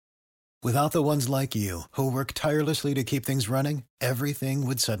Without the ones like you, who work tirelessly to keep things running, everything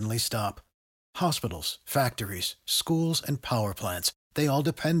would suddenly stop. Hospitals, factories, schools, and power plants, they all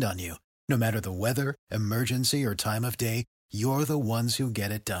depend on you. No matter the weather, emergency, or time of day, you're the ones who get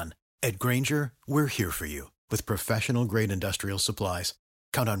it done. At Grainger, we're here for you with professional-grade industrial supplies.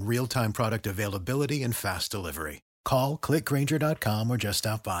 Count on real-time product availability and fast delivery. Call, clickgrainger.com, or just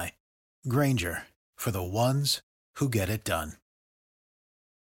stop by. Grainger, for the ones who get it done.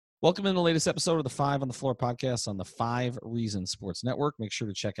 Welcome in the latest episode of the Five on the Floor podcast on the 5 Reasons Sports Network. Make sure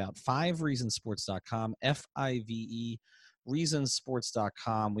to check out 5reasonsports.com, F-I-V-E,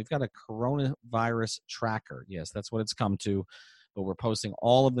 reasonsports.com. We've got a coronavirus tracker. Yes, that's what it's come to, but we're posting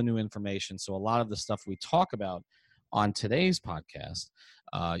all of the new information. So a lot of the stuff we talk about on today's podcast,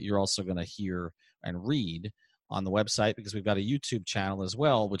 you're also going to hear and read on the website, because we've got a YouTube channel as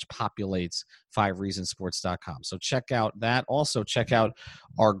well, which populates 5reasonsports.com. So check out that. Also check out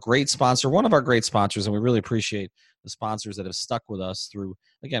our great sponsor, one of our great sponsors, and we really appreciate the sponsors that have stuck with us through,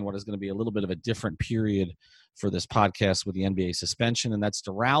 again, what is going to be a little bit of a different period for this podcast with the NBA suspension, and that's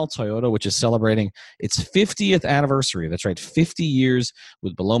Doral Toyota, which is celebrating its 50th anniversary. That's right, 50 years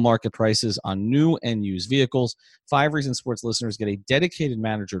with below-market prices on new and used vehicles. 5 Reasons Sports listeners get a dedicated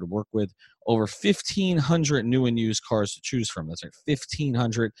manager to work with, over 1,500 new and used cars to choose from. That's right,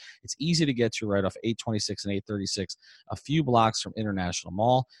 1,500. It's easy to get to right off 826 and 836, a few blocks from International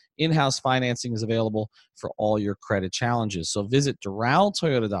Mall. In-house financing is available for all your credit challenges. So visit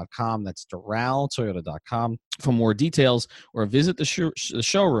DoralToyota.com. That's DoralToyota.com for more details, or visit the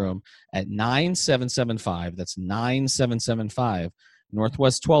showroom at 9775. That's 9775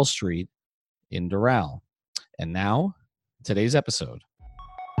 Northwest 12th Street in Doral. And now, today's episode.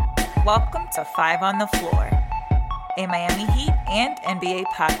 Welcome to 5 on the Floor, a Miami Heat and NBA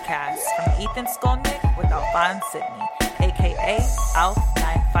podcast from Ethan Skolnick with Alphonse Sidney, a.k.a.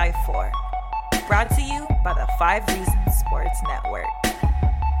 Alf954. Brought to you by the 5 Reasons Sports Network.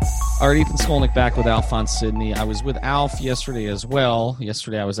 All right, Ethan Skolnick back with Alphonse Sidney. I was with Alf yesterday as well.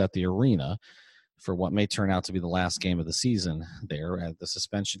 Yesterday I was at the arena for what may turn out to be the last game of the season there. The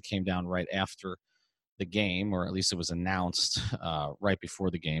suspension came down right after the game, or at least it was announced right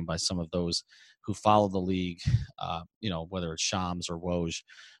before the game by some of those who follow the league, whether it's Shams or Woj,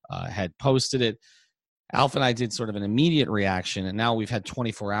 had posted it. Alf and I did sort of an immediate reaction, and now we've had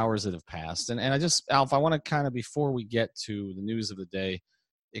 24 hours that have passed. And Alf, I want to kind of, before we get to the news of the day,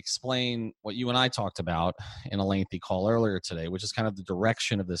 explain what you and I talked about in a lengthy call earlier today, which is kind of the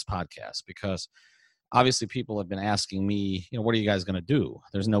direction of this podcast, because obviously people have been asking me, what are you guys going to do?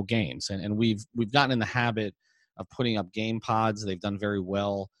 There's no games. And we've gotten in the habit of putting up game pods. They've done very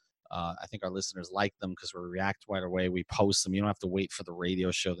well. I think our listeners like them because we react right away. We post them. You don't have to wait for the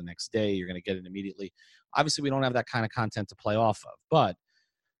radio show the next day. You're going to get it immediately. Obviously, we don't have that kind of content to play off of, but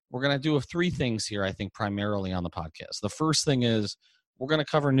we're going to do 3 things here, I think, primarily on the podcast. The first thing is we're going to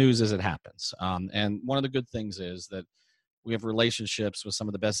cover news as it happens. And one of the good things is that we have relationships with some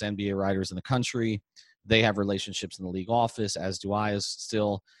of the best NBA writers in the country. They have relationships in the league office, as do I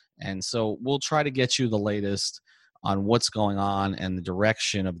still. And so we'll try to get you the latest on what's going on and the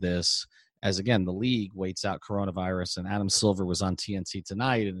direction of this, as, again, the league waits out coronavirus. And Adam Silver was on TNT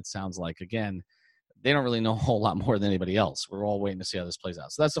tonight, and it sounds like, again, they don't really know a whole lot more than anybody else. We're all waiting to see how this plays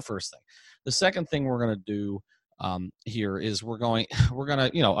out. So that's the first thing. The second thing we're going to do here is we're going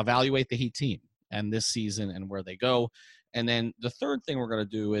to evaluate the Heat team and this season and where they go. And then the third thing we're going to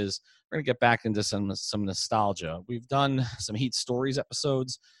do is we're going to get back into some nostalgia. We've done some Heat Stories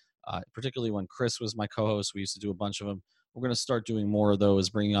episodes, particularly when Chris was my co-host. We used to do a bunch of them. We're going to start doing more of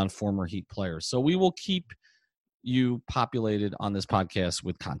those, bringing on former Heat players. So we will keep you populated on this podcast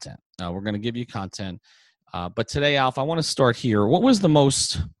with content. We're going to give you content. But today, Alf, I want to start here. What was the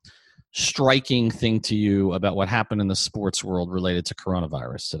most striking thing to you about what happened in the sports world related to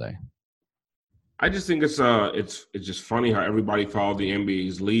coronavirus today? I just think it's just funny how everybody followed the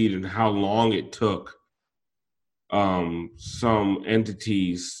NBA's lead and how long it took some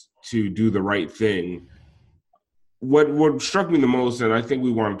entities to do the right thing. What struck me the most, and I think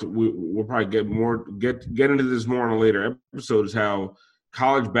we'll probably get into this more in a later episode, is how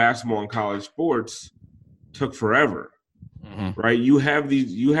college basketball and college sports took forever. Mm-hmm. Right? You have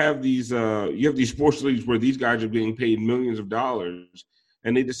these sports leagues where these guys are getting paid millions of dollars.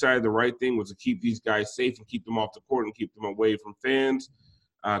 And they decided the right thing was to keep these guys safe and keep them off the court and keep them away from fans,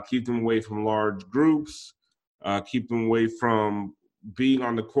 keep them away from large groups, keep them away from being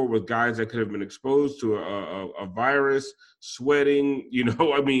on the court with guys that could have been exposed to a virus, sweating,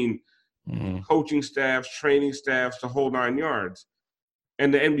 coaching staffs, training staffs, the whole 9 yards.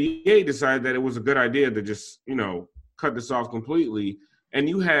 And the NBA decided that it was a good idea to just, cut this off completely. And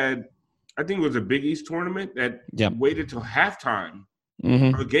you had I think it was a Big East tournament that Yep. waited till halftime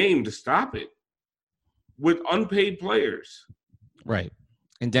Mm-hmm. of a game to stop it with unpaid players. Right.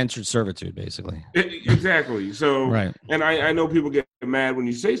 Indentured servitude, basically. Exactly. So, right. And I know people get mad when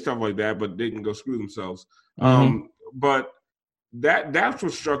you say stuff like that, but they can go screw themselves. Mm-hmm. But that's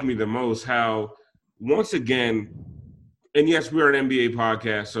what struck me the most, how once again, and yes, we're an NBA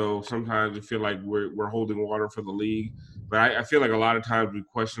podcast, so sometimes we feel like we're holding water for the league. But I feel like a lot of times we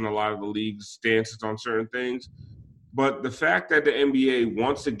question a lot of the league's stances on certain things. But the fact that the NBA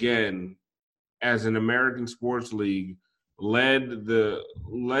once again, as an American sports league, led the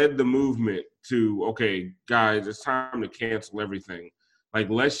movement to, okay, guys, it's time to cancel everything. Like,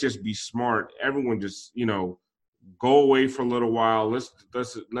 let's just be smart. Everyone just, go away for a little while. Let's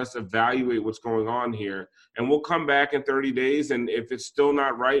evaluate what's going on here, and we'll come back in 30 days. And if it's still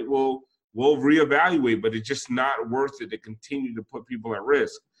not right, we'll reevaluate. But it's just not worth it to continue to put people at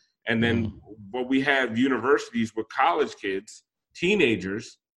risk. And then, but we have universities with college kids,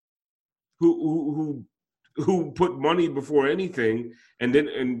 teenagers, who put money before anything, and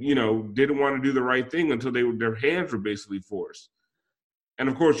didn't want to do the right thing until their hands were basically forced. And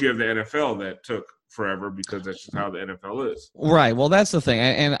of course, you have the NFL that took forever, because that's just how the NFL is. Right. Well, that's the thing.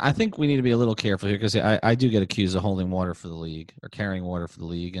 And I think we need to be a little careful here, because I do get accused of holding water for the league or carrying water for the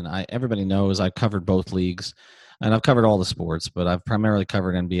league. And everybody knows I've covered both leagues, and I've covered all the sports, but I've primarily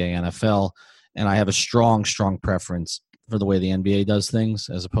covered NBA, NFL, and I have a strong, strong preference for the way the NBA does things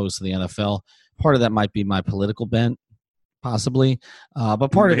as opposed to the NFL. Part of that might be my political bent, possibly,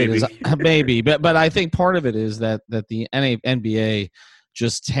 but part of it is maybe. But I think part of it is that the NBA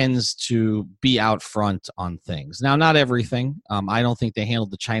just tends to be out front on things. Now, not everything. I don't think they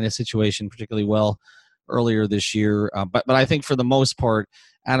handled the China situation particularly well earlier this year. But I think for the most part,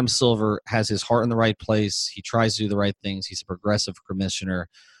 Adam Silver has his heart in the right place. He tries to do the right things. He's a progressive commissioner.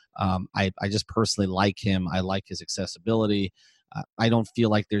 I just personally like him. I like his accessibility. I don't feel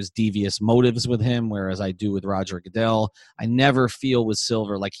like there's devious motives with him, whereas I do with Roger Goodell. I never feel with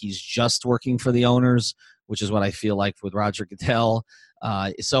Silver like he's just working for the owners, which is what I feel like with Roger Goodell.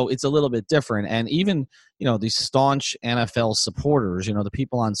 So it's a little bit different. And even, these staunch NFL supporters, the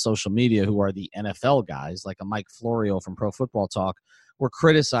people on social media who are the NFL guys, like a Mike Florio from Pro Football Talk, were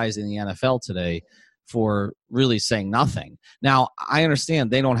criticizing the NFL today for really saying nothing. Now, I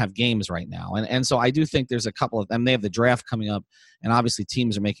understand they don't have games right now. And so I do think there's a couple of them. They have the draft coming up, and obviously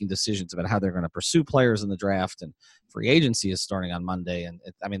teams are making decisions about how they're going to pursue players in the draft, and free agency is starting on Monday. And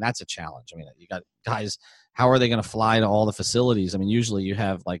that's a challenge. You got guys, how are they going to fly to all the facilities? Usually you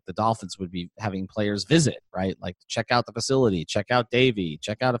have, like, the Dolphins would be having players visit, right? Like, check out the facility, check out Davie,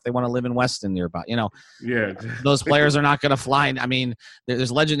 check out if they want to live in Weston nearby. Yeah, those players are not going to fly.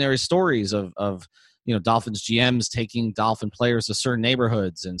 There's legendary stories of Dolphins GMs taking Dolphin players to certain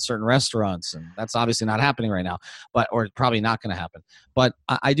neighborhoods and certain restaurants, and that's obviously not happening right now, or probably not going to happen. But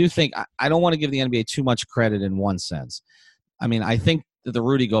I do think I don't want to give the NBA too much credit in one sense. I think that the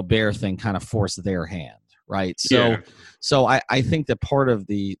Rudy Gobert thing kind of forced their hand, right? So I think that part of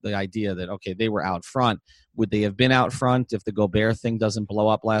the idea that, okay, they were out front. Would they have been out front if the Gobert thing doesn't blow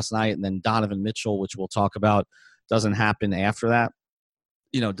up last night, and then Donovan Mitchell, which we'll talk about, doesn't happen after that?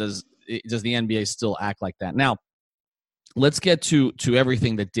 Does the NBA still act like that? Now, let's get to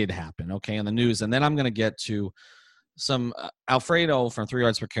everything that did happen, okay, in the news, and then I'm going to get to some Alfredo from 3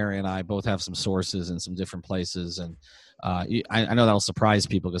 Yards Per Carry and I both have some sources in some different places, and I know that'll surprise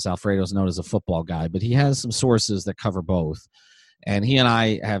people because Alfredo's known as a football guy, but he has some sources that cover both, and he and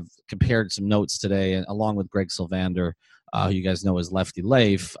I have compared some notes today, along with Greg Sylvander, who you guys know as Lefty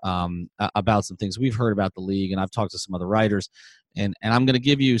Leif, about some things we've heard about the league, and I've talked to some other writers. And I'm going to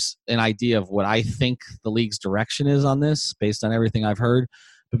give you an idea of what I think the league's direction is on this based on everything I've heard.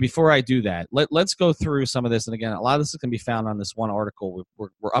 But before I do that, let's go through some of this. And again, a lot of this is going to be found on this one article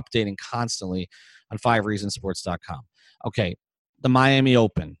we're updating constantly on 5reasonsports.com. Okay, the Miami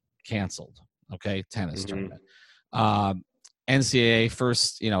Open canceled. Okay, tennis tournament. NCAA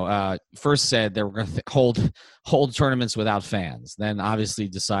first said they were going to hold tournaments without fans. Then obviously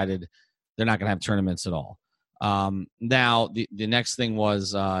decided they're not going to have tournaments at all. Now the next thing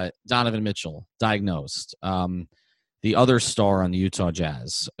was Donovan Mitchell diagnosed, the other star on the Utah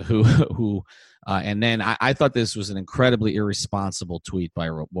Jazz, who and then I thought this was an incredibly irresponsible tweet by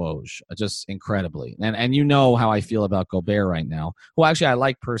Woj, just incredibly. And you know how I feel about Gobert right now, who actually I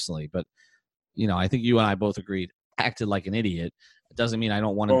like personally, but I think you and I both agreed acted like an idiot. It doesn't mean I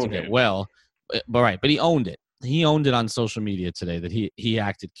don't want him to get well, but he owned it. He owned it on social media today that he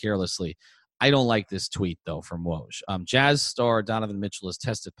acted carelessly. I don't like this tweet, though, from Woj. Jazz star Donovan Mitchell has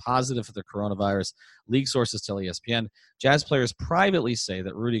tested positive for the coronavirus. League sources tell ESPN. Jazz players privately say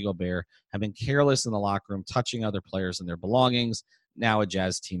that Rudy Gobert have been careless in the locker room, touching other players and their belongings. Now a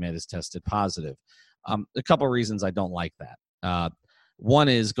Jazz teammate has tested positive. A couple of reasons I don't like that. One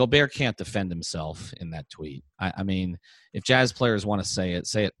is Gobert can't defend himself in that tweet. I mean, if Jazz players want to say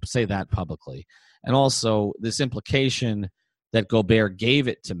that publicly. And also this implication that Gobert gave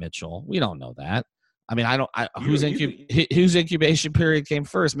it to Mitchell. We don't know that. I mean, whose incubation period came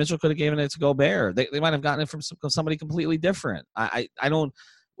first? Mitchell could have given it to Gobert. They might have gotten it from somebody completely different. I don't.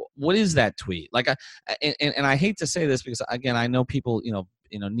 What is that tweet? Like, and I hate to say this because again, I know people,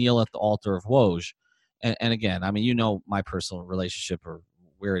 kneel at the altar of Woj, and again, I mean, my personal relationship or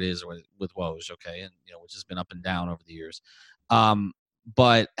where it is with Woj, okay, and which has been up and down over the years,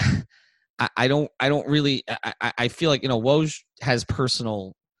 but. I don't really. I feel like Woj has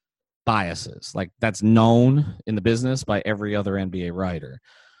personal biases, like that's known in the business by every other NBA writer.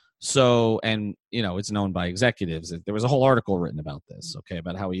 So, and it's known by executives. There was a whole article written about this, okay,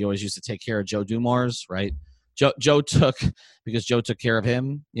 about how he always used to take care of Joe Dumars, right? Joe took care of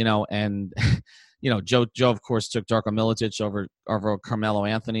him, and Joe of course took Darko Milicic over Carmelo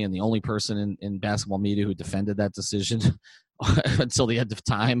Anthony, and the only person in basketball media who defended that decision until the end of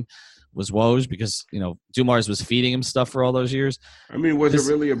time was Woj, because Dumars was feeding him stuff for all those years. I mean, was it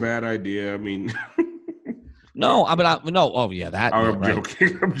really a bad idea? I mean, no. Oh yeah, that. I'm right.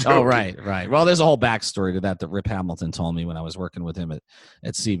 joking. Oh right. Well, there's a whole backstory to that Rip Hamilton told me when I was working with him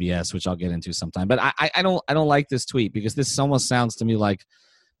at CBS, which I'll get into sometime. But I don't like this tweet because this almost sounds to me like,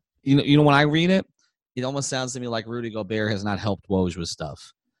 when I read it, it almost sounds to me like Rudy Gobert has not helped Woj with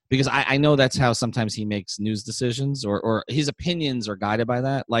stuff. Because I know that's how sometimes he makes news decisions, or his opinions are guided by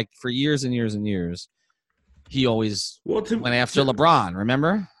that. Like for years and years and years, he always went after LeBron.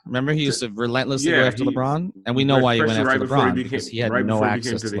 Remember he used to relentlessly go after LeBron, and we know why he went after LeBron, because he had no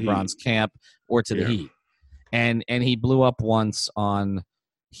access to LeBron's camp or to the Heat, and he blew up once on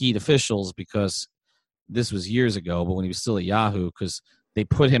Heat officials because this was years ago, but when he was still at Yahoo, because they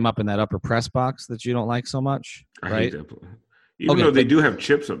put him up in that upper press box that you don't like so much, right? I hate that. Even though they do have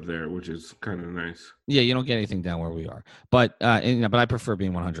chips up there, which is kind of nice. Yeah, you don't get anything down where we are. But but I prefer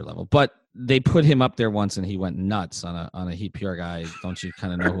being 100 level. But they put him up there once, and he went nuts on a Heat PR guy. Don't you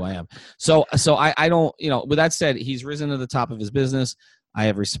kind of know who I am? So I don't, with that said, he's risen to the top of his business. I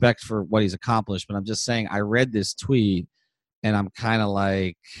have respect for what he's accomplished. But I'm just saying, I read this tweet, and I'm kind of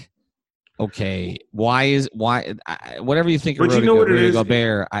like, okay, whatever you think of Rudy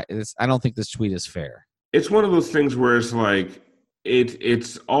Gobert, I don't think this tweet is fair. It's one of those things where it's like,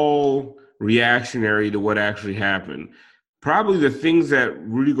 it's all reactionary to what actually happened. Probably the things that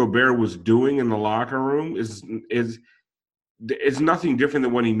Rudy Gobert was doing in the locker room is nothing different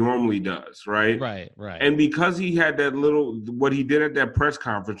than what he normally does, right? Right. And because he had what he did at that press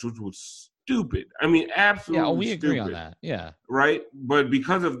conference, which was stupid. I mean, absolutely. Yeah, we stupid, agree on that. Yeah. Right. But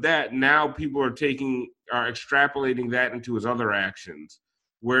because of that, now people are extrapolating that into his other actions.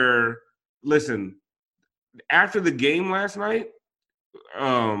 Where, listen, after the game last night,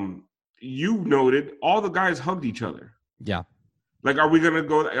 you noted all the guys hugged each other. Yeah. Like, are we gonna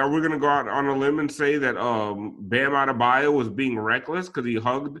go out on a limb and say that Bam Adebayo was being reckless because he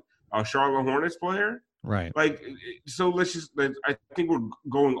hugged a Charlotte Hornets player? Right. Like, so I think we're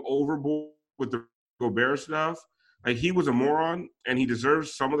going overboard with the Gobert stuff. Like, he was a moron and he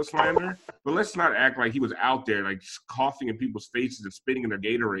deserves some of the slander, but let's not act like he was out there like coughing in people's faces and spitting in their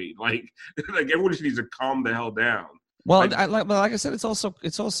Gatorade. Like everyone just needs to calm the hell down. Well, like I said, it's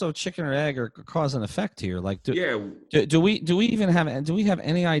also chicken or egg or cause and effect here. Like, do we have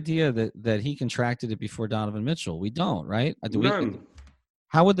any idea that he contracted it before Donovan Mitchell? We don't, right? None.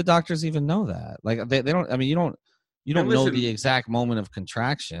 How would the doctors even know that? Like, they don't. I mean, you don't know the exact moment of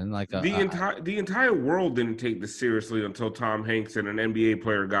contraction. Like the entire world didn't take this seriously until Tom Hanks and an NBA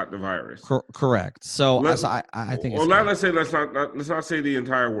player got the virus. Correct. So I think. Well, let's not say the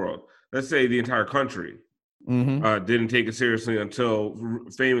entire world. Let's say the entire country. Mm-hmm. Didn't take it seriously until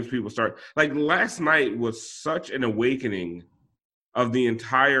famous people start. Like, last night was such an awakening of the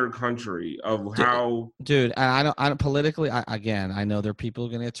entire country of how. Dude, I don't politically. I know there are people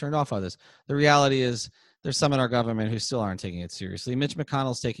going to get turned off by this. The reality is, there's some in our government who still aren't taking it seriously. Mitch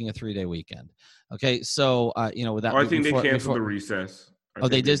McConnell's taking a 3-day weekend. Okay, so with that, I think they canceled the recess.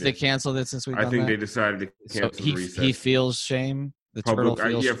 They canceled it since we. I think they decided to cancel the recess. He feels shame. The turtle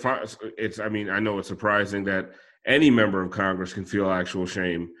feels. I know it's surprising that any member of Congress can feel actual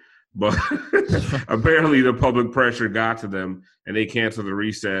shame, But apparently the public pressure got to them, and they canceled the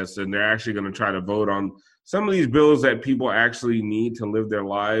recess, and they're actually going to try to vote on some of these bills that people actually need to live their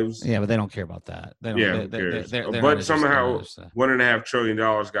lives. Yeah, but they don't care about that. They don't, yeah, who cares? But somehow $1.5 trillion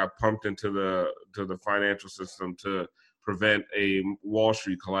got pumped into the financial system to prevent a Wall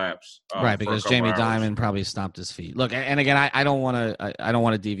Street collapse. Right, because Jamie Dimon probably stomped his feet. Look, and again, I don't want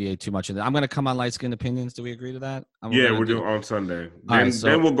to deviate too much. I'm going to come on Light Skin Opinions. Do we agree to that? We're doing on Sunday.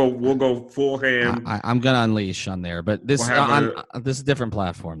 Then we'll go full ham. I'm going to unleash on there, but this this is a different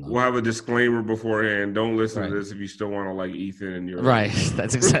platform though. We'll have a disclaimer beforehand. Don't listen to this if you still want to like Ethan and your right.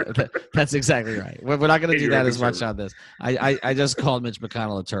 That's exactly right. We're not going to do that as much on this. I just called Mitch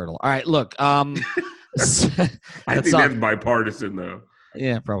McConnell a turtle. All right, look. I think that's bipartisan, though.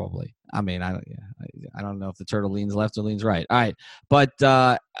 Yeah, probably. I mean, I don't know if the turtle leans left or leans right. All right, but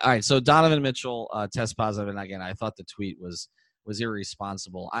all right. So Donovan Mitchell tests positive, and again, I thought the tweet was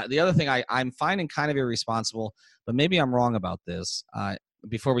irresponsible. The other thing I'm finding kind of irresponsible, but maybe I'm wrong about this.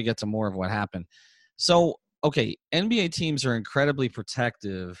 Before we get to more of what happened, so okay, NBA teams are incredibly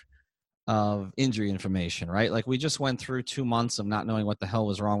protective of injury information, right? Like we just went through 2 months of not knowing what the hell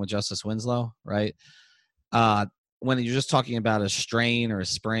was wrong with Justice Winslow, right? When you're just talking about a strain or a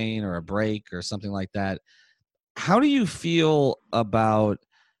sprain or a break or something like that, how do you feel about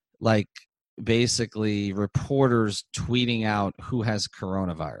like basically reporters tweeting out who has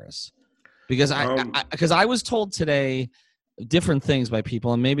coronavirus? Because I was told today different things by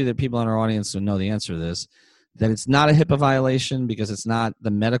people, and maybe the people in our audience who know the answer to this, that it's not a HIPAA violation because it's not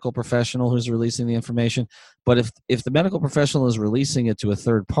the medical professional who's releasing the information. But if the medical professional is releasing it to a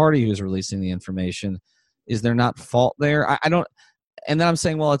third party who's releasing the information, is there not fault there? I don't. And then I'm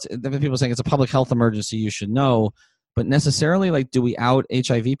saying, well, people are saying it's a public health emergency. You should know. But necessarily, like, do we out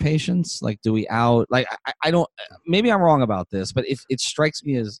HIV patients? Like, do we out? Like, I don't. Maybe I'm wrong about this, but it strikes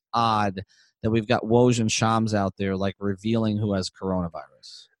me as odd that we've got Woj and Shams out there like revealing who has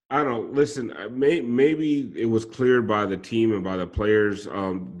coronavirus. I don't listen. Maybe it was cleared by the team and by the players.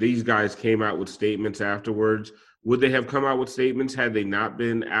 These guys came out with statements afterwards. Would they have come out with statements had they not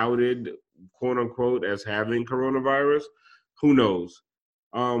been outed, quote unquote, as having coronavirus? Who knows?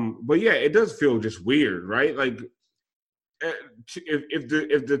 But yeah, it does feel just weird, right? Like if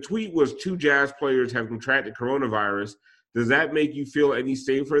the tweet was 2 Jazz players have contracted coronavirus, does that make you feel any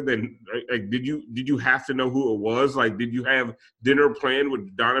safer than like did you have to know who it was? Like did you have dinner planned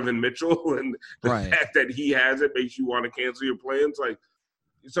with Donovan Mitchell and the fact that he has it makes you want to cancel your plans? Like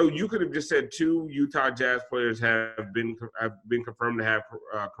so you could have just said 2 Utah Jazz players have been confirmed to have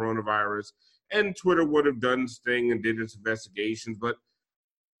coronavirus, and Twitter would have done its thing and did its investigations. But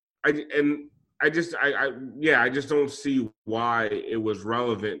I just don't see why it was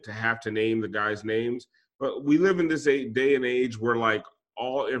relevant to have to name the guys' names. But we live in this day and age where, like,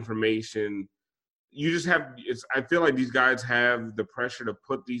 all information, you just have – I feel like these guys have the pressure to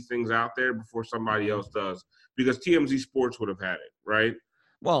put these things out there before somebody else does, because TMZ Sports would have had it, right?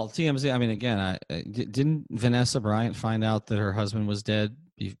 Well, TMZ, I mean, again, didn't Vanessa Bryant find out that her husband was dead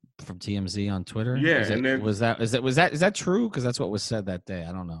from TMZ on Twitter? Yeah. Is that true? Because that's what was said that day.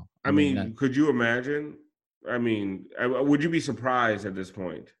 I don't know. I mean, could you imagine? I mean, would you be surprised at this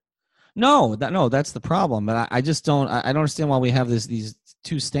point? No, that's the problem. But I just don't. I don't understand why we have these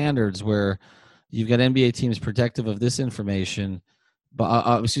 2 standards where you've got NBA teams protective of this information, but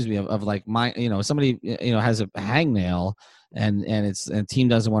of like somebody has a hangnail and a team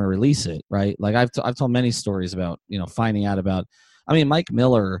doesn't want to release it, right? Like I've told many stories about finding out about. I mean, Mike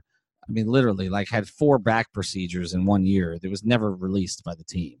Miller. I mean, literally, like, had 4 back procedures in 1 year. That was never released by the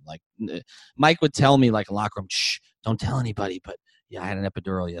team. Like, Mike would tell me, like, in locker room, shh, don't tell anybody. But yeah, I had an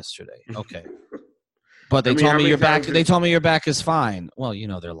epidural yesterday. Okay, but they told me your back. They told me your back is fine. Well,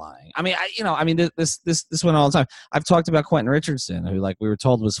 they're lying. I mean, this went all the time. I've talked about Quentin Richardson, who, like, we were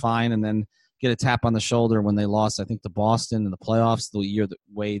told was fine, and then get a tap on the shoulder when they lost, I think, to Boston in the playoffs the year that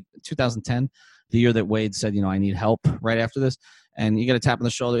Wade, 2010, the year that Wade said, I need help right after this. And you get a tap on the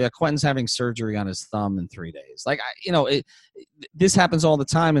shoulder. Yeah, Quentin's having surgery on his thumb in 3 days. Like, this happens all the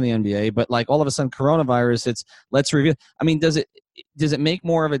time in the NBA. But like all of a sudden, coronavirus. Let's review. I mean, does it make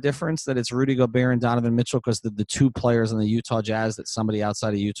more of a difference that it's Rudy Gobert and Donovan Mitchell because the 2 players on the Utah Jazz that somebody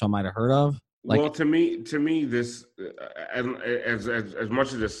outside of Utah might have heard of? Like, well, to me, this as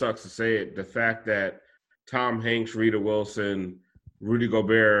much as it sucks to say it, the fact that Tom Hanks, Rita Wilson, Rudy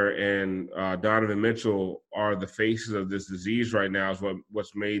Gobert, and Donovan Mitchell are the faces of this disease right now is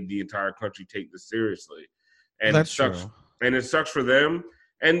what's made the entire country take this seriously. And that's it sucks. True. And it sucks for them.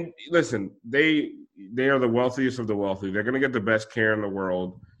 And listen, they are the wealthiest of the wealthy. They're going to get the best care in the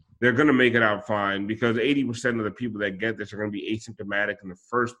world. they're going to make it out fine because 80% of the people that get this are going to be asymptomatic in the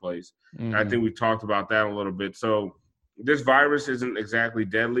first place. Mm-hmm. I think we talked about that a little bit. So this virus isn't exactly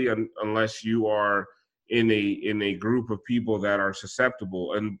deadly unless you are in a group of people that are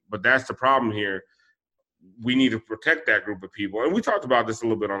susceptible. But that's the problem here. We need to protect that group of people. And we talked about this a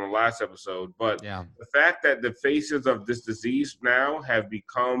little bit on the last episode, but the fact that the faces of this disease now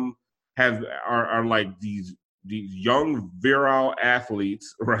are like these young virile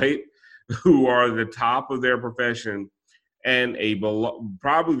athletes, right? Who are the top of their profession and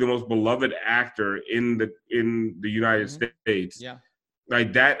probably the most beloved actor in the United States. Yeah.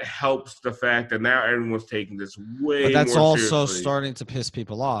 Like that helps the fact that now everyone's taking this way But that's more also seriously. starting to piss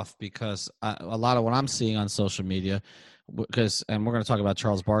people off because a lot of what I'm seeing on social media, and we're going to talk about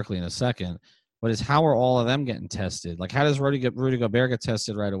Charles Barkley in a second, but is how are all of them getting tested? Like, how does Rudy Gobert get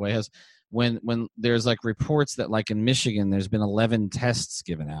tested right away? When there's like reports that like in Michigan, there's been 11 tests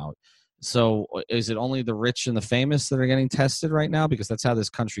given out. So is it only the rich and the famous that are getting tested right now? Because that's how this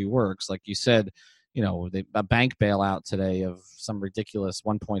country works. Like you said, a bank bailout today of some ridiculous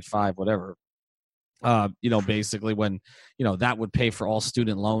 1.5, whatever. Basically when, that would pay for all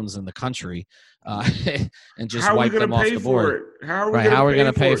student loans in the country and just wipe them off the board. How are we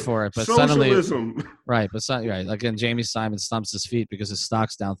going to pay for it? But socialism. Suddenly, again, Jamie Simon stumps his feet because his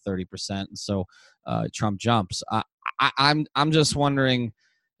stock's down 30%. And so Trump jumps. I'm just wondering,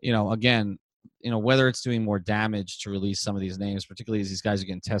 again, whether it's doing more damage to release some of these names, particularly as these guys are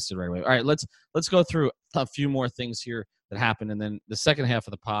getting tested right away. All right, let's go through a few more things here that happened. And then the second half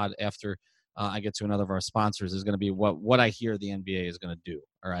of the pod after I get to another of our sponsors is going to be what I hear the NBA is going to do.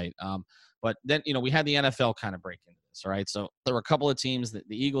 All right. But then, we had the NFL kind of break into this. All right. So there were a couple of teams that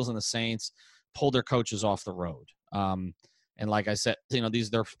the Eagles and the Saints pulled their coaches off the road. And like I said,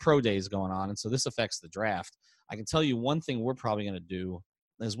 they're pro days going on. And so this affects the draft. I can tell you one thing we're probably going to do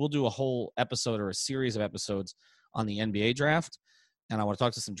is we'll do a whole episode or a series of episodes on the NBA draft. And I want to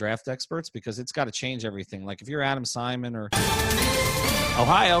talk to some draft experts because it's got to change everything. Like if you're Adam Simon or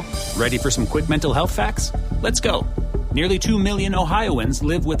Ohio, ready for some quick mental health facts? Let's go. Nearly 2 million Ohioans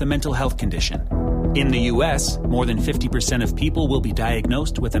live with a mental health condition. In the U.S., more than 50% of people will be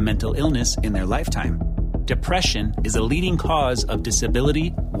diagnosed with a mental illness in their lifetime. Depression is a leading cause of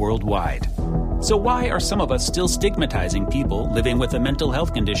disability worldwide. So why are some of us still stigmatizing people living with a mental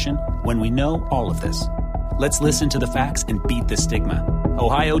health condition when we know all of this? Let's listen to the facts and beat the stigma.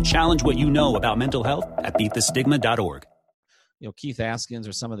 Ohio, challenge what you know about mental health at beatthestigma.org. Keith Askins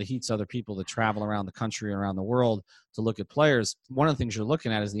or some of the Heat's other people that travel around the country and around the world to look at players. One of the things you're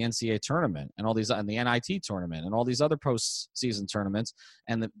looking at is the NCAA tournament and and the NIT tournament and all these other postseason tournaments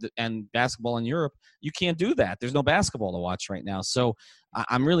and and basketball in Europe. You can't do that. There's no basketball to watch right now. So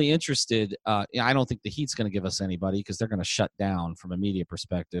I'm really interested. I don't think the Heat's going to give us anybody because they're going to shut down from a media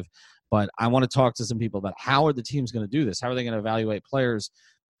perspective. But I want to talk to some people about how are the teams going to do this? How are they going to evaluate players?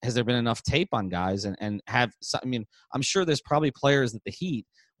 Has there been enough tape on guys I'm sure there's probably players that the Heat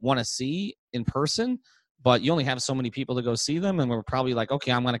want to see in person, but you only have so many people to go see them. And we're probably like,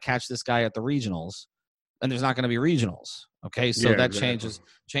 okay, I'm going to catch this guy at the regionals and there's not going to be regionals. Okay. So that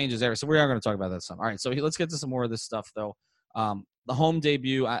changes everything. So we are going to talk about that some. All right. So let's get to some more of this stuff though. The home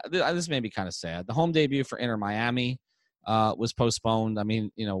debut, this may be kind of sad. The home debut for Inter Miami was postponed.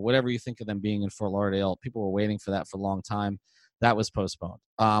 Whatever you think of them being in Fort Lauderdale, people were waiting for that for a long time. That was postponed.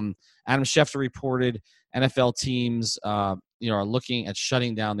 Adam Schefter reported NFL teams, are looking at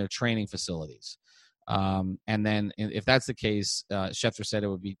shutting down their training facilities. And then if that's the case, Schefter said it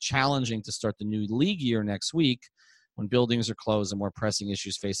would be challenging to start the new league year next week when buildings are closed and more pressing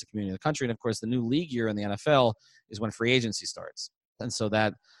issues face the community of the country. And, of course, the new league year in the NFL is when free agency starts. And so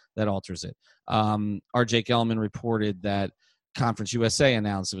that alters it. R.J. Gelman reported that Conference USA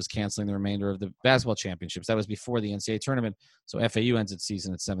announced it was canceling the remainder of the basketball championships. That was before the NCAA tournament. So FAU ends its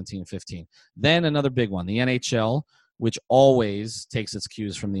season at 17-15. Then another big one, the NHL, which always takes its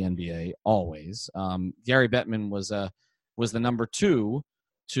cues from the NBA, always. Gary Bettman was the number 2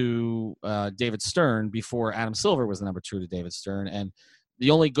 to David Stern before Adam Silver was the number 2 to David Stern. And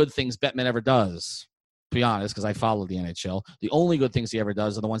the only good things Bettman ever does, to be honest, because I follow the NHL, the only good things he ever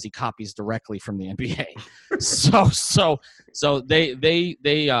does are the ones he copies directly from the NBA. So they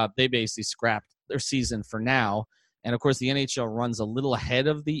basically scrapped their season for now. And of course, the NHL runs a little ahead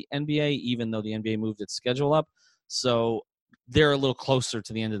of the NBA, even though the NBA moved its schedule up. So they're a little closer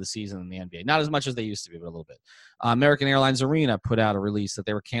to the end of the season than the NBA. Not as much as they used to be, but a little bit. American Airlines Arena put out a release that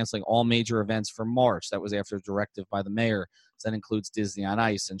they were canceling all major events for March. That was after a directive by the mayor. So that includes Disney on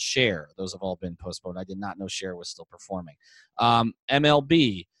Ice and Cher. Those have all been postponed. I did not know Cher was still performing.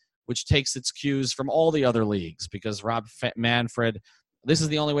 MLB, which takes its cues from all the other leagues because Rob Manfred this is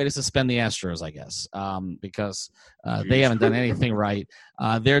the only way to suspend the Astros, I guess, because they haven't done anything right.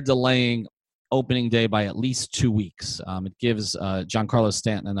 They're delaying opening day by at least 2 weeks. It gives Giancarlo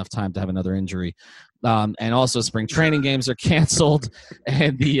Stanton enough time to have another injury. And also spring training games are canceled,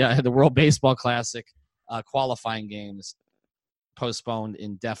 and the World Baseball Classic qualifying games postponed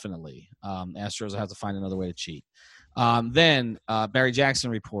indefinitely. Astros will have to find another way to cheat. Then Barry Jackson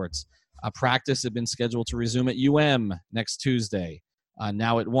reports practice had been scheduled to resume at UM next Tuesday.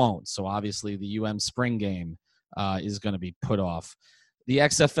 Now it won't. So obviously the UM spring game is going to be put off. The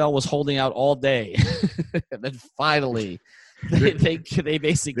XFL was holding out all day. And then finally they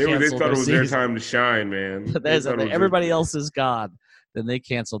basically canceled they thought their it was season. their time to shine, man. Everybody else is gone. Then they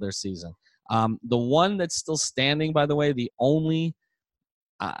canceled their season. The one that's still standing, by the way, the only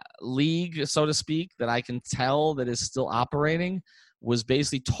league, so to speak, that I can tell that is still operating was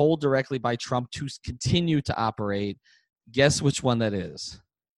basically told directly by Trump to continue to operate. Guess which one that is?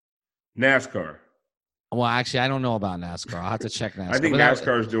 NASCAR. Well, actually, I don't know about NASCAR. I'll have to check NASCAR. I think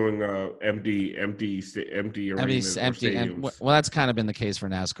NASCAR is doing empty arenas or stadiums. Well, that's kind of been the case for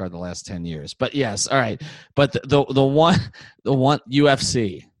NASCAR the last 10 years. But yes, all right. But the one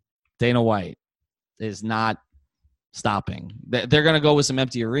UFC, Dana White, is not stopping. They're going to go with some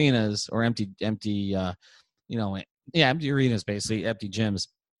empty arenas or empty arenas, basically empty gyms.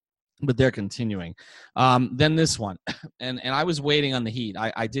 But they're continuing. Then this one, and I was waiting on the Heat.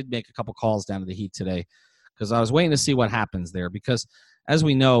 I did make a couple calls down to the Heat today because I was waiting to see what happens there. Because as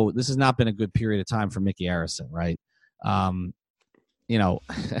we know, this has not been a good period of time for Mickey Arison, right?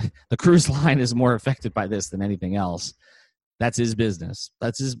 The cruise line is more affected by this than anything else. That's his business.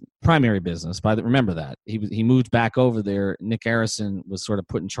 That's his primary business. Remember that he moved back over there. Nick Arison was sort of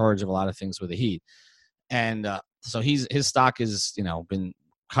put in charge of a lot of things with the Heat, and so his stock has been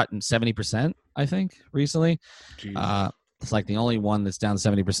cut in 70%, I think, recently. It's like the only one that's down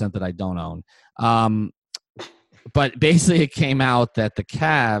 70% that I don't own. But basically it came out that the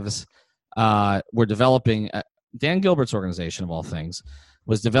Cavs were developing, Dan Gilbert's organization of all things,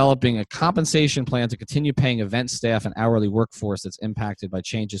 was developing a compensation plan to continue paying event staff and hourly workforce that's impacted by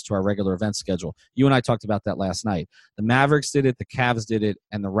changes to our regular event schedule. You and I talked about that last night. The Mavericks did it, the Cavs did it,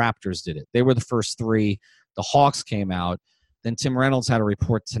 and the Raptors did it. They were the first three. The Hawks came out. Then Tim Reynolds had a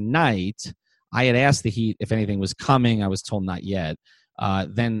report tonight. I had asked the Heat if anything was coming. I was told not yet.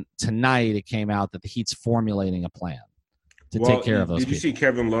 Then tonight it came out that the Heat's formulating a plan to take care of those people. Did you see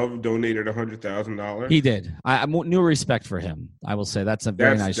Kevin Love donated $100,000? He did. I new respect for him. I will say that's a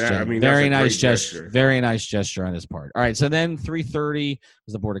very nice gesture. Very nice gesture. Very nice gesture on his part. All right, so then 3:30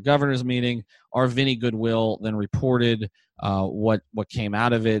 was the Board of Governors meeting. Our Vinny Goodwill then reported what came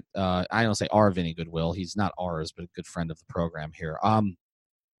out of it. I don't say our Vinny Goodwill. He's not ours, but a good friend of the program here.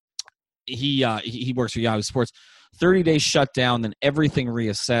 He works for Yahoo Sports. 30-day shutdown, then everything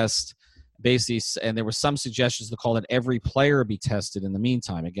reassessed. Basically, and there were some suggestions to call that every player be tested in the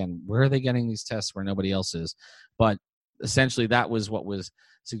meantime. Again, where are they getting these tests where nobody else is? But essentially, that was what was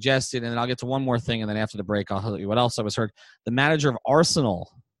suggested. And then I'll get to one more thing, and then after the break, I'll tell you what else I was heard. The manager of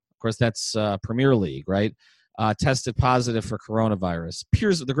Arsenal, of course, that's Premier League, right? Tested positive for coronavirus.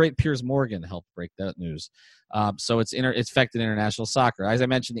 The great Piers Morgan helped break that news. So it's affected international soccer. As I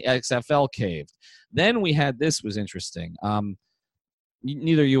mentioned, the XFL caved. Then we had this was interesting.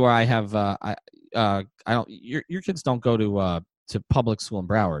 Neither you or I have. I don't. Your kids don't go to public school in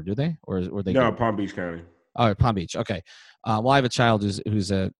Broward, do they? Or they? No, Palm Beach County. Oh, Palm Beach. Okay. Well, I have a child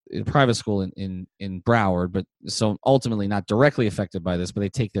who's in private school in Broward, but so ultimately not directly affected by this, but they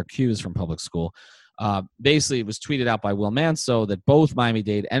take their cues from public school. Basically, it was tweeted out by Will Manso that both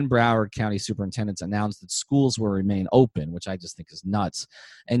Miami-Dade and Broward County superintendents announced that schools will remain open, which I just think is nuts.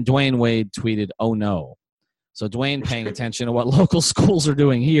 And Dwayne Wade tweeted, "Oh no." So Dwayne paying attention to what local schools are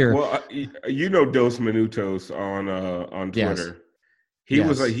doing here. Well, Dos Minutos on Twitter. Yes. He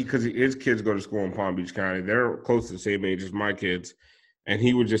was like because his kids go to school in Palm Beach County. They're close to the same age as my kids, and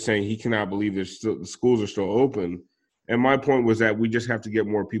he was just saying he cannot believe the schools are still open. And my point was that we just have to get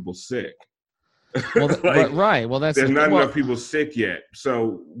more people sick. Well, right. Well, there's not enough people sick yet.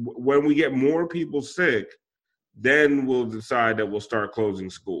 So when we get more people sick, then we'll decide that we'll start closing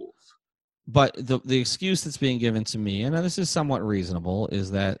schools. But the excuse that's being given to me, and this is somewhat reasonable,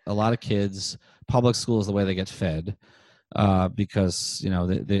 is that a lot of kids, public school is the way they get fed because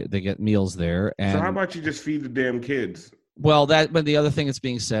they get meals there. And so how about you just feed the damn kids? Well, but the other thing that's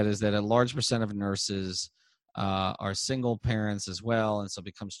being said is that a large percent of nurses are single parents as well, and so it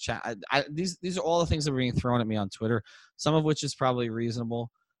becomes these are all the things that are being thrown at me on Twitter. Some of which is probably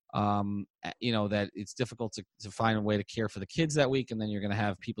reasonable. That it's difficult to find a way to care for the kids that week, and then you're going to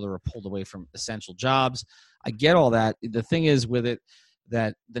have people that are pulled away from essential jobs. I get all that. The thing is with it,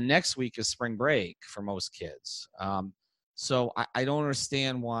 that the next week is spring break for most kids. So I don't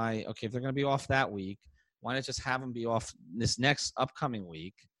understand why, okay, if they're going to be off that week, why not just have them be off this next upcoming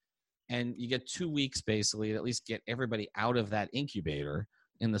week? And you get 2 weeks basically to at least get everybody out of that incubator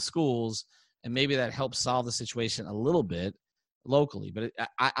in the schools. And maybe that helps solve the situation a little bit locally. But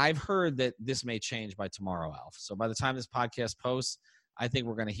I've heard that this may change by tomorrow, Alf. So by the time this podcast posts, I think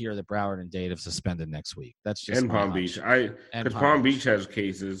we're going to hear that Broward and Dade have suspended next week. That's just Palm Beach. Because Palm Beach has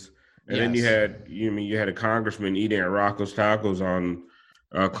cases, and then you had a congressman eating at Rocco's Tacos on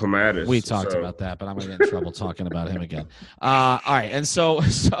Clematis. We talked about that, but I'm going to get in trouble talking about him again. All right, and so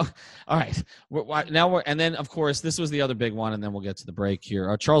all right. And then of course this was the other big one, and then we'll get to the break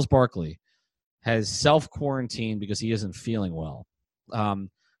here. Charles Barkley has self-quarantined because he isn't feeling well.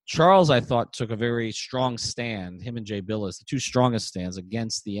 Charles, I thought, took a very strong stand, him and Jay Billis, the two strongest stands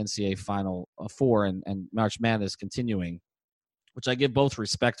against the NCAA Final Four and March Madness continuing, which I give both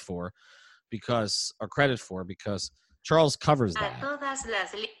respect for or credit for, because Charles covers that.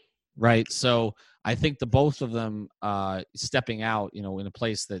 Right. So I think the both of them stepping out, in a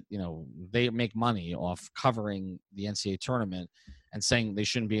place that, they make money off covering the NCAA tournament and saying they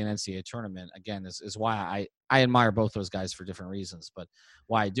shouldn't be an NCAA tournament, again, is why I admire both those guys for different reasons, but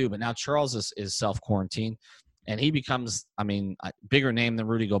why I do. But now Charles is self-quarantined, and he becomes, a bigger name than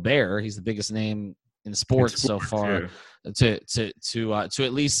Rudy Gobert. He's the biggest name in sports so far, to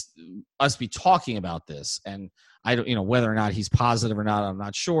at least us be talking about this. And I don't, whether or not he's positive or not, I'm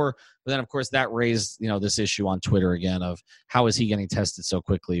not sure. But then, of course, that raised, this issue on Twitter again of how is he getting tested so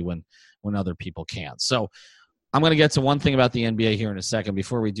quickly when other people can't. So I'm going to get to one thing about the NBA here in a second.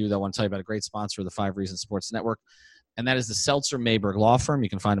 Before we do that, I want to tell you about a great sponsor of the 5 Reasons Sports Network, and that is the Seltzer Mayberg Law Firm. You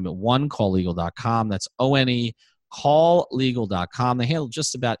can find them at onecalllegal.com. That's ONE. calllegal.com. They handle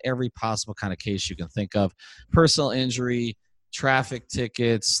just about every possible kind of case you can think of. Personal injury, traffic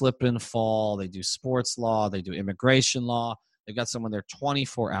tickets, slip and fall. They do sports law. They do immigration law. They've got someone there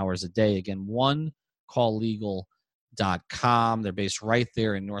 24 hours a day. Again, onecalllegal.com. They're based right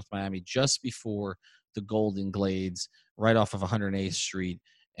there in North Miami, just before the Golden Glades, right off of 108th Street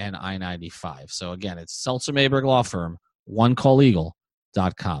and I-95. So again, it's Seltzer Mayberg Law Firm, onecalllegal.com.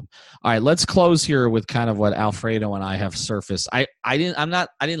 All right, let's close here with kind of what Alfredo and I have surfaced. I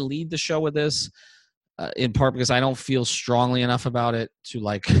didn't lead the show with this, in part because I don't feel strongly enough about it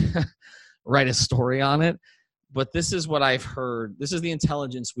to write a story on it. But this is what I've heard. This is the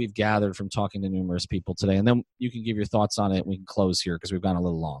intelligence we've gathered from talking to numerous people today. And then you can give your thoughts on it, and we can close here because we've gone a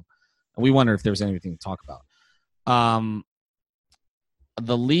little long. And we wonder if there's anything to talk about.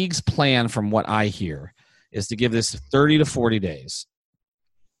 The league's plan, from what I hear, is to give this 30 to 40 days.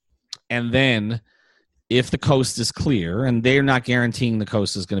 And then if the coast is clear, and they're not guaranteeing the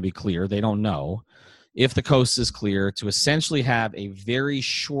coast is going to be clear, they don't know, if the coast is clear, to essentially have a very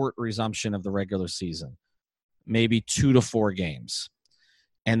short resumption of the regular season, maybe 2 to 4 games.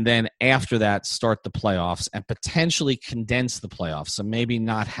 And then after that, start the playoffs and potentially condense the playoffs. So maybe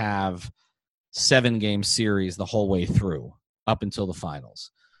not have 7-game series the whole way through up until the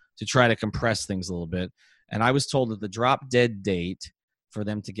finals, to try to compress things a little bit. And I was told that the drop dead date for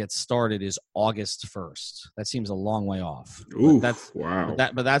them to get started is August 1st. That seems a long way off. Ooh, wow.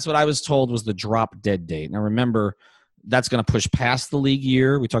 But that's what I was told was the drop dead date. Now remember, that's going to push past the league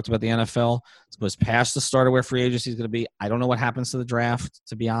year. We talked about the NFL. It's push past the start of where free agency is going to be. I don't know what happens to the draft,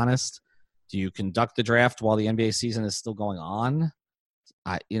 to be honest. Do you conduct the draft while the NBA season is still going on?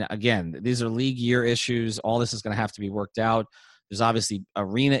 Again, these are league year issues. All this is going to have to be worked out. There's obviously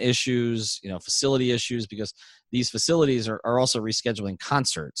arena issues, facility issues, because these facilities are also rescheduling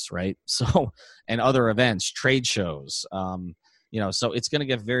concerts, right? So, and other events, trade shows, so it's going to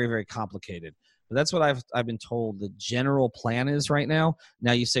get very, very complicated. But that's what I've been told the general plan is right now.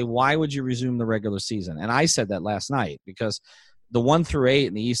 Now you say, why would you resume the regular season? And I said that last night because the 1 through 8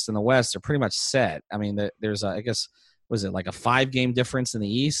 in the East and the West are pretty much set. I mean, there's I guess, was it like a 5-game difference in the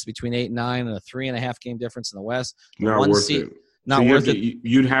East between 8 and 9 and a 3.5 game difference in the West? Not worth it. Not worth it.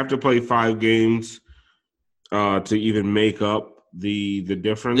 You'd have to play 5 games to even make up the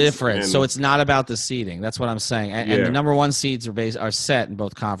difference. So it's not about the seeding. That's what I'm saying. And the number 1 seeds are set in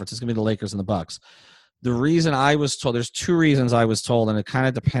both conferences. It's going to be the Lakers and the Bucks. The reason I was told, there's 2 reasons I was told, and it kind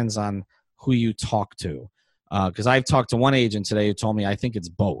of depends on who you talk to. Because I've talked to one agent today who told me I think it's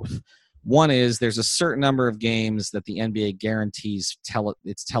both. One is there's a certain number of games that the NBA guarantees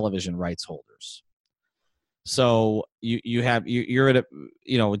its television rights holders. So you're at a,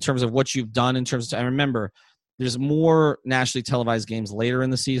 in terms of what you've done in terms of, I remember there's more nationally televised games later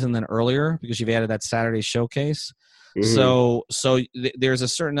in the season than earlier because you've added that Saturday showcase. There's a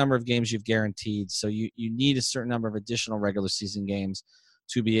certain number of games you've guaranteed. So you need a certain number of additional regular season games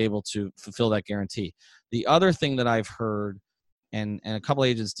to be able to fulfill that guarantee. The other thing that I've heard, and a couple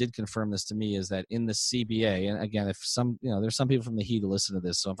agents did confirm this to me, is that in the CBA, and again, if there's some people from the Heat who listen to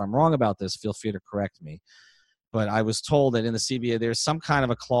this, so if I'm wrong about this, feel free to correct me. But I was told that in the CBA, there's some kind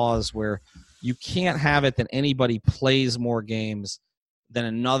of a clause where you can't have it that anybody plays more games than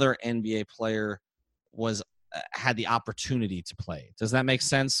another NBA player had the opportunity to play. Does that make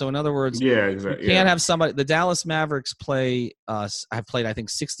sense? So in other words, yeah, exactly. You can't have somebody. The Dallas Mavericks have played, I think,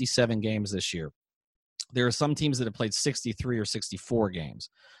 67 games this year. There are some teams that have played 63 or 64 games,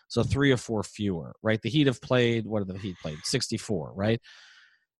 so 3 or 4 fewer, right? The Heat have played. What have the Heat played? 64, right?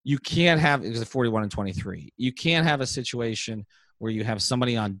 You can't have, it was 41 and 23. You can't have a situation where you have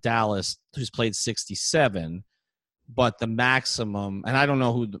somebody on Dallas who's played 67. But the maximum, and I don't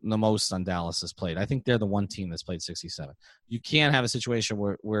know who the most on Dallas has played. I think they're the one team that's played 67. You can't have a situation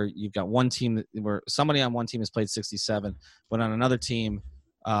where you've got one team where somebody on one team has played 67, but on another team,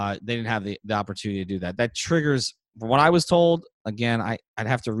 they didn't have the opportunity to do that. That triggers, from what I was told, again, I'd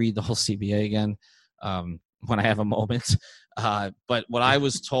have to read the whole CBA again when I have a moment. But what I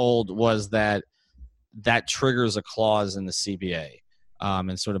was told was that triggers a clause in the CBA.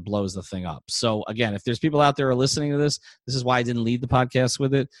 And sort of blows the thing up. So again, if there's people out there who are listening to this is why I didn't lead the podcast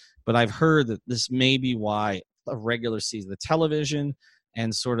with it. But I've heard that this may be why a regular season, the television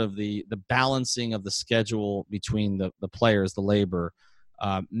and sort of the balancing of the schedule between the players, the labor,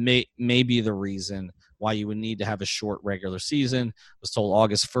 may be the reason why you would need to have a short regular season. I was told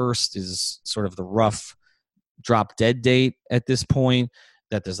August 1st is sort of the rough drop dead date at this point,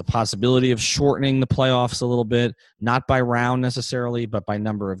 that there's a possibility of shortening the playoffs a little bit, not by round necessarily, but by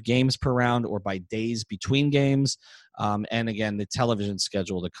number of games per round or by days between games. And again, the television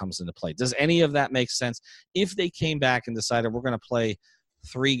schedule that comes into play. Does any of that make sense? If they came back and decided we're going to play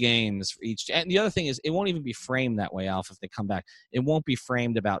 3 games for each, and the other thing is it won't even be framed that way, Alf, if they come back. It won't be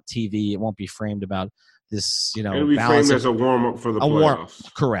framed about TV. It won't be framed about this, it'll be framed as a warm-up for the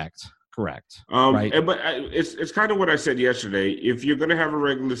playoffs. Correct. Right. But it's kind of what I said yesterday. If you're going to have a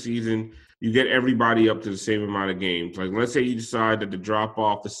regular season, you get everybody up to the same amount of games. Like, let's say you decide that to drop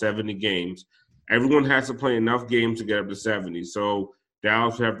off the 70 games, everyone has to play enough games to get up to 70. So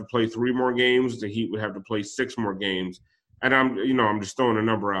Dallas would have to play 3 more games. The Heat would have to play 6 more games. And I'm just throwing a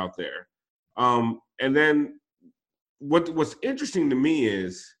number out there. And then what's interesting to me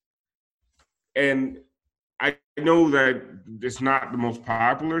is, and I know that it's not the most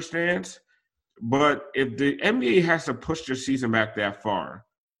popular stance, but if the NBA has to push their season back that far,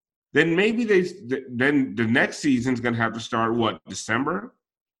 then maybe then the next season's going to have to start, December?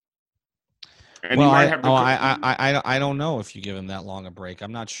 And well, you might have to I don't know if you give him that long a break.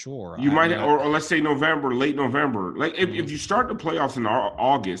 I'm not sure. You might, or let's say November, late November. Like if you start the playoffs in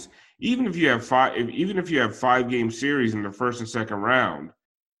August, even if you have 5-game series in the first and second round,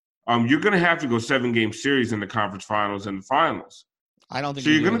 you're going to have to go 7-game series in the conference finals and the finals. I don't think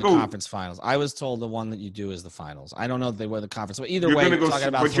you're going to go conference finals. I was told the one that you do is the finals. I don't know if they were the conference, but either way, you're talking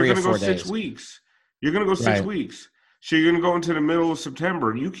about 3 or 4 days. 6 weeks. You're going to go 6 weeks. So you're going to go into the middle of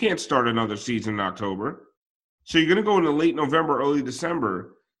September. You can't start another season in October. So you're going to go into late November, early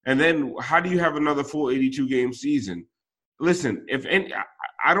December. And then how do you have another full 82-game season? Listen, if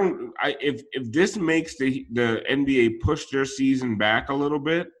this makes the NBA push their season back a little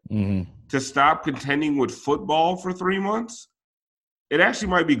bit to stop contending with football for 3 months, it actually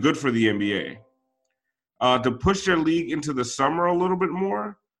might be good for the NBA. To push their league into the summer a little bit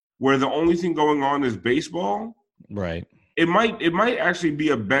more, where the only thing going on is baseball. Right. It might actually be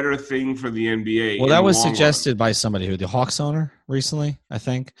a better thing for the NBA. Well, that was suggested by somebody the Hawks owner recently, I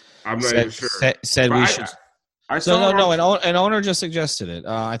think. I'm not even sure. Said but we should. An owner just suggested it.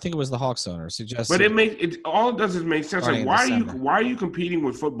 I think it was the Hawks owner suggested. But all it does is make sense. Like, why are you competing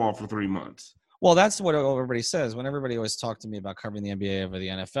with football for 3 months? Well, that's what everybody says. When everybody always talks to me about covering the NBA over the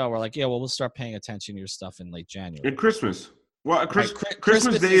NFL, we're like, yeah, well, we'll start paying attention to your stuff in late January. And Christmas. Well,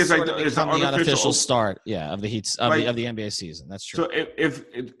 Christmas Day is like the unofficial start, of the Heat's of the NBA season. That's true.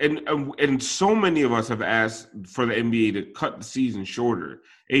 So and so many of us have asked for the NBA to cut the season shorter.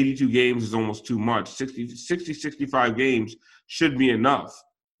 82 games is almost too much. 65 games should be enough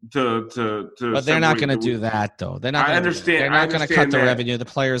to. But they're not going to do that, though. They're not. I understand. They're not going to cut the revenue. The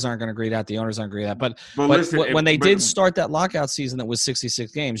players aren't going to agree that. The owners aren't agree that. But when they did start that lockout season, that was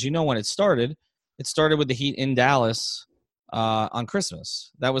 66 games. You know when it started? It started with the Heat in Dallas. On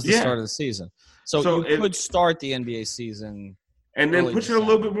Christmas. That was the start of the season. So you could start the NBA season. And then push it a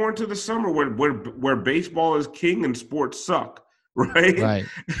little bit more into the summer where baseball is king and sports suck. right?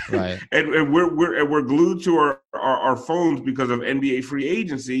 Right. and we're glued to our phones because of NBA free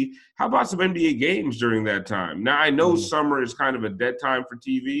agency. How about some NBA games during that time? Now I know summer is kind of a dead time for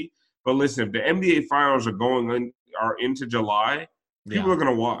TV, but listen, if the NBA finals are into July, people are going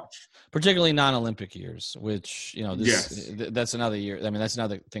to watch. Particularly non-Olympic years, which, that's another year. I mean, that's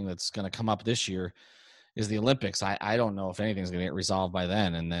another thing that's going to come up this year is the Olympics. I don't know if anything's going to get resolved by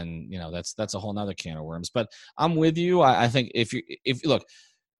then. And then, that's a whole nother can of worms. But I'm with you. I think if look,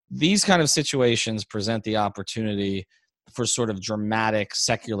 these kind of situations present the opportunity for sort of dramatic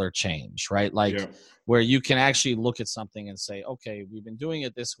secular change, right? Where you can actually look at something and say, okay, we've been doing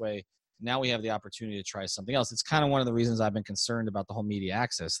it this way. Now we have the opportunity to try something else. It's kind of one of the reasons I've been concerned about the whole media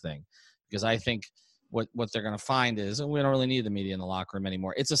access thing, because I think what they're going to find is we don't really need the media in the locker room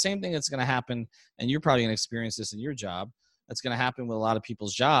anymore. It's the same thing that's going to happen, and you're probably going to experience this in your job. That's going to happen with a lot of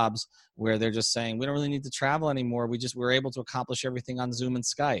people's jobs where they're just saying, we don't really need to travel anymore. We're able to accomplish everything on Zoom and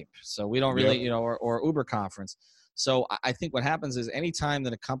Skype. So we don't really, or Uber conference. So I think what happens is anytime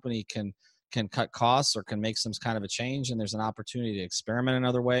that a company can cut costs or can make some kind of a change and there's an opportunity to experiment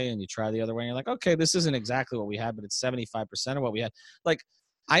another way and you try the other way and you're like, okay, this isn't exactly what we had, but it's 75% of what we had.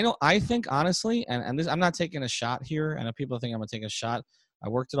 I think honestly, and this, I'm not taking a shot here. I know people think I'm going to take a shot. I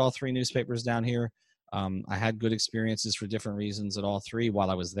worked at all three newspapers down here. I had good experiences for different reasons at all three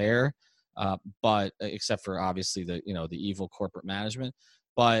while I was there. But except for obviously the evil corporate management,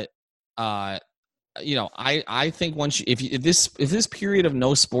 but I think if this period of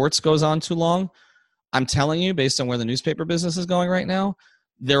no sports goes on too long, I'm telling you, based on where the newspaper business is going right now,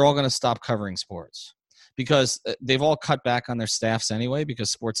 they're all going to stop covering sports because they've all cut back on their staffs anyway,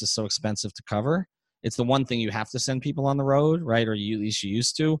 because sports is so expensive to cover. It's the one thing you have to send people on the road, right? Or at least you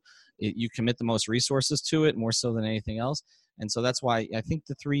used to. You commit the most resources to it, more so than anything else. And so that's why I think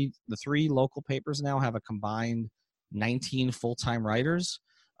the three local papers now have a combined 19 full-time writers.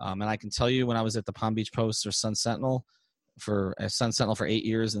 And I can tell you, when I was at the Palm Beach Post or Sun Sentinel for 8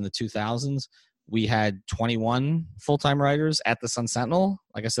 years in the 2000s, we had 21 full-time writers at the Sun Sentinel.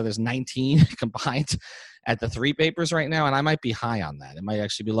 Like I said, there's 19 combined at the three papers right now, and I might be high on that. It might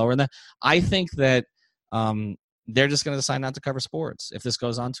actually be lower than that. I think that they're just going to decide not to cover sports if this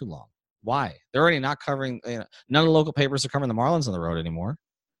goes on too long. Why? They're already not covering. None of the local papers are covering the Marlins on the road anymore.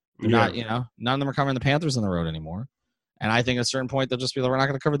 They're not. None of them are covering the Panthers on the road anymore. And I think at a certain point they'll just be like, we're not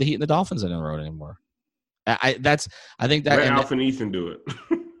going to cover the Heat and the Dolphins on the road anymore. I think that. Let Alf and Ethan do it.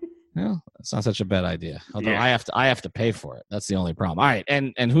 Well, that's not such a bad idea. Although I have to pay for it. That's the only problem. All right,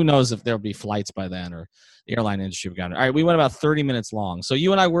 and who knows if there'll be flights by then or the airline industry will get it. All right, we went about 30 minutes long. So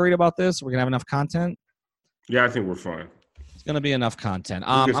you and I worried about this? We're gonna have enough content? Yeah, I think we're fine. It's gonna be enough content.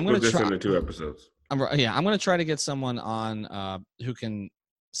 I'm gonna put this into 2 episodes. I'm gonna try to get someone on who can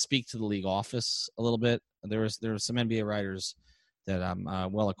speak to the league office a little bit. There are some NBA writers that I'm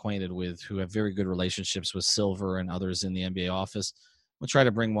well acquainted with who have very good relationships with Silver and others in the NBA office. We'll try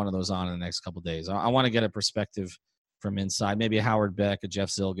to bring one of those on in the next couple of days. I want to get a perspective from inside, maybe a Howard Beck, a Jeff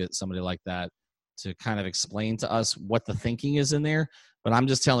Zilgett, somebody like that, to kind of explain to us what the thinking is in there. But I'm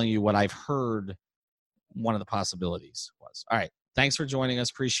just telling you what I've heard one of the possibilities was. All right. Thanks for joining us.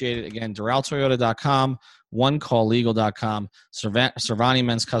 Appreciate it. Again, DoralToyota.com, OneCallLegal.com, Cervani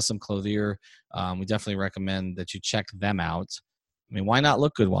Men's Custom Clothier. We definitely recommend that you check them out. I mean, why not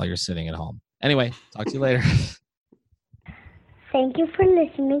look good while you're sitting at home? Anyway, talk to you later. Thank you for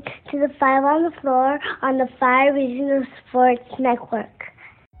listening to the Five on the Floor on the Five Regional Sports Network.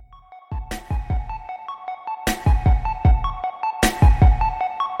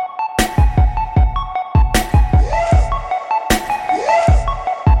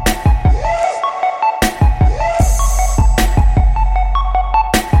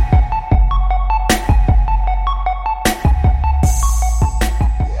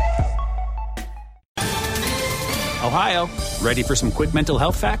 Ohio, ready for some quick mental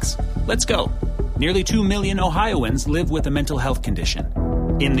health facts? Let's go. Nearly 2 million Ohioans live with a mental health condition.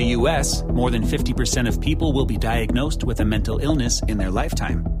 In the U.S., more than 50% of people will be diagnosed with a mental illness in their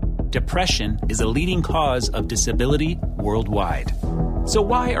lifetime. Depression is a leading cause of disability worldwide. So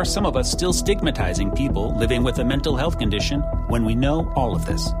why are some of us still stigmatizing people living with a mental health condition when we know all of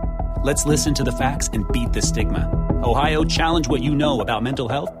this? Let's listen to the facts and beat the stigma. Ohio, challenge what you know about mental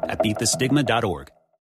health at beatthestigma.org.